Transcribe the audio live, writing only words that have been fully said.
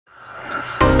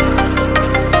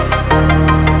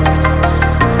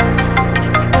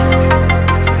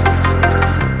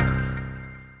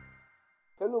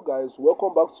guys,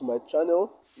 welcome back to my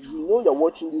channel. If you know you're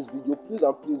watching this video,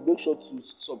 please make sure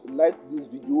to like this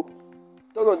video,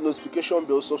 turn on the notification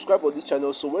bell, subscribe on this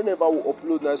channel, so whenever we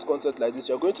upload nice content like this,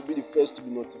 you're going to be the first to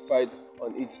be notified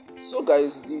on it. So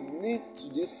guys, the link to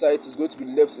this site is going to be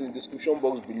left in the description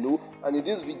box below, and in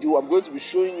this video I'm going to be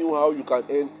showing you how you can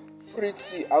earn free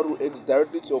TRX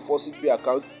directly to your faucetpay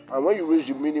account, and when you reach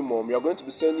the minimum, you're going to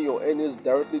be sending your earnings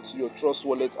directly to your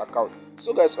TrustWallet account.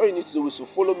 So guys, all you need to do is to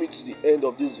follow me to the end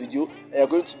of this video, and you're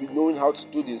going to be knowing how to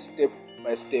do this step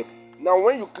by step. Now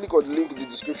when you click on the link in the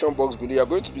description box below, you're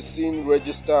going to be seeing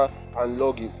register and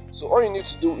login. So all you need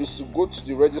to do is to go to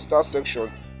the register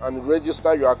section and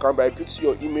register your account by putting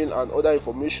your email and other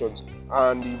information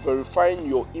and verifying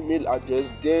your email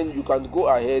address. Then you can go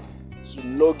ahead to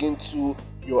log into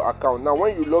your account. Now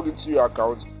when you log into your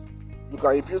account, you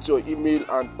can input your email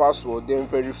and password, then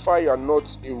verify you are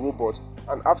not a robot,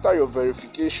 and after your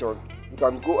verification you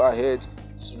can go ahead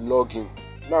to log in.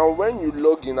 Now when you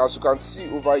log in, as you can see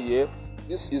over here,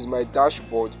 this is my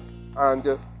dashboard,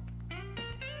 and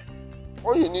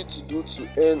all you need to do to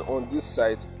earn on this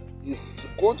site is to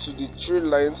go to the three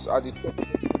lines at the top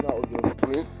of your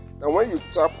screen. Now when you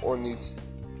tap on it,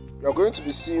 you are going to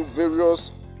be seeing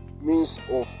various means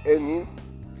of earning.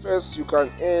 First, you can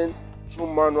earn through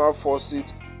manual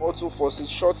faucet, auto faucet,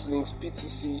 short links,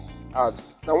 PTC ads.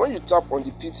 Now when you tap on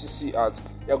the PTC ads,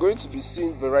 you are going to be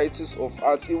seeing varieties of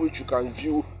ads in which you can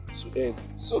view to earn.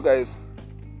 So guys,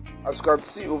 as you can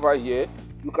see over here,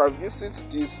 you can visit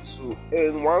this to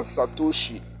earn 1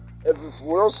 Satoshi. If you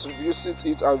once visit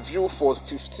it and view for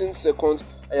 15 seconds,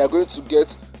 and you're going to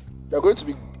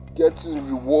be getting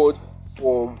reward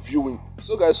for viewing.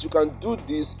 So guys, you can do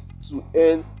this to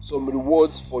earn some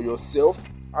rewards for yourself,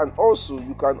 and also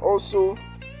you can also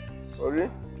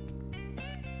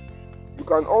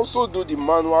do the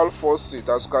manual faucet.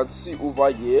 As you can see over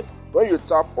here, when you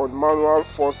tap on manual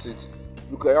faucet,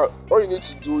 all you need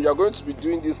to do, you're going to be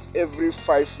doing this every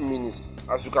 5 minutes.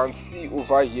 As you can see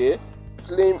over here,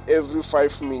 claim every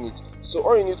 5 minutes. So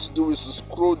all you need to do is to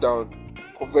scroll down,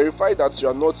 verify that you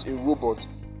are not a robot,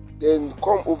 then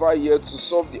come over here to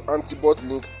solve the anti-bot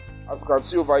link. As you can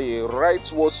see over here, write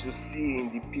what you see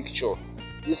in the picture.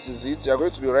 This is it. You are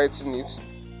going to be writing it,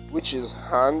 which is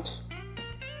hand.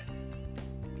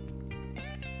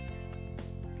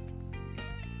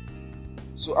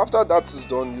 So after that is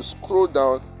done, you scroll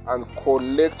down and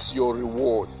collect your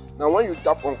reward. Now when you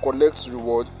tap on collect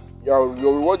reward, your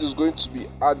reward is going to be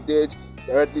added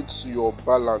directly to your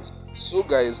balance. So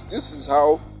guys, this is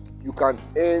how you can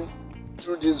earn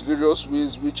through these various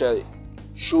ways which I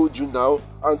showed you now.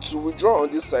 And to withdraw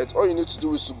on this site, all you need to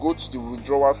do is to go to the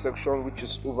withdrawal section, which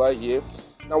is over here.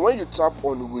 Now when you tap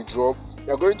on withdraw,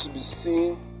 you're going to be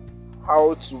seeing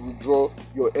how to withdraw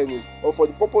your earnings. But for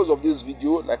the purpose of this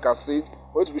video, like I said,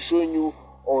 I'm going to be showing you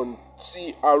on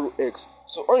TRX.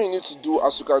 So all you need to do,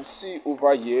 as you can see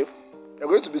over here, you're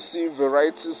going to be seeing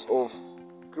varieties of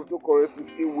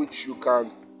cryptocurrencies in which you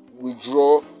can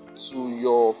withdraw to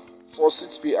your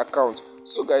faucetpay account.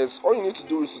 So guys, all you need to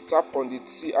do is to tap on the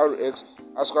TRX.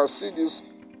 As you can see this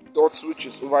dot which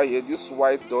is over here, this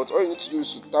white dot, all you need to do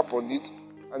is to tap on it,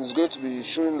 and it's going to be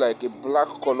showing like a black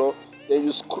color. Then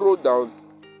you scroll down,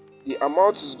 the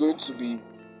amount is going to be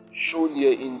shown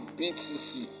here in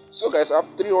BTC. So guys, I have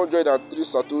 303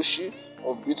 Satoshi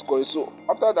of Bitcoin. So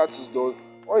after that is done,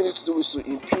 all you need to do is to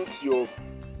input your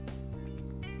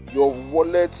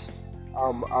wallet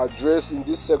address in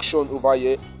this section over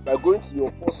here by going to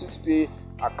your faucetpay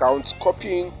account,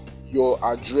 copying your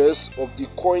address of the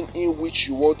coin in which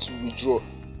you want to withdraw,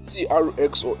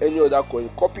 TRX or any other coin,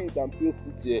 copy it and paste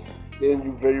it here. Then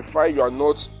you verify you are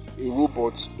not a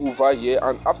robot over here,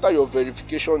 and after your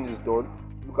verification is done,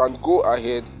 you can go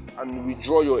ahead and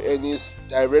withdraw your earnings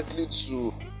directly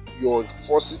to your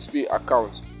faucetpay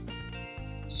account.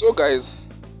 So guys,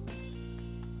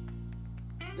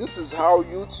 this is how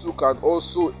you too can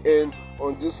also earn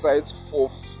on this site for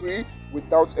free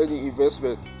without any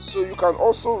investment. So you can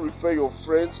also refer your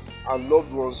friends and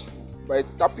loved ones by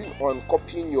tapping on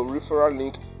copying your referral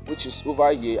link, which is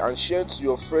over here, and sharing to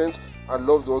your friends and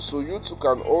loved ones, so you too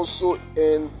can also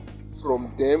earn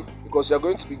from them, because you're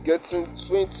going to be getting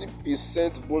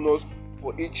 20% bonus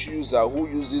for each user who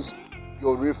uses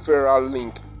your referral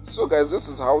link. So guys, this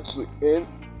is how to earn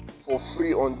for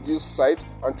free on this site,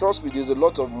 and trust me, there's a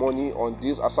lot of money on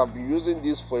this, as I've been using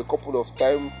this for a couple of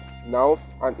time now,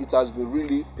 and it has been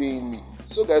really paying me.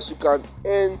 So guys, you can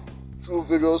earn through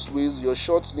various ways, your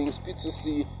short links,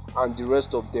 PTC, and the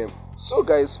rest of them. So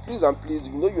guys, please, if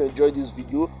you know you enjoyed this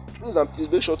video, please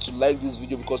make sure to like this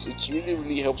video, because it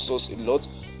really helps us a lot.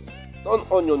 turn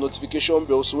on your notification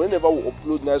bell so whenever we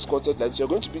upload nice content like this, you're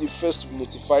going to be the first to be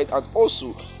notified. And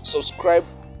also subscribe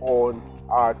on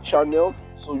our channel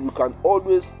so you can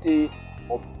always stay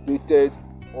updated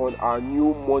on our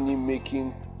new money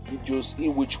making videos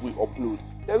in which we upload.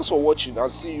 Thanks for watching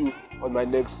and see you on my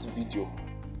next video.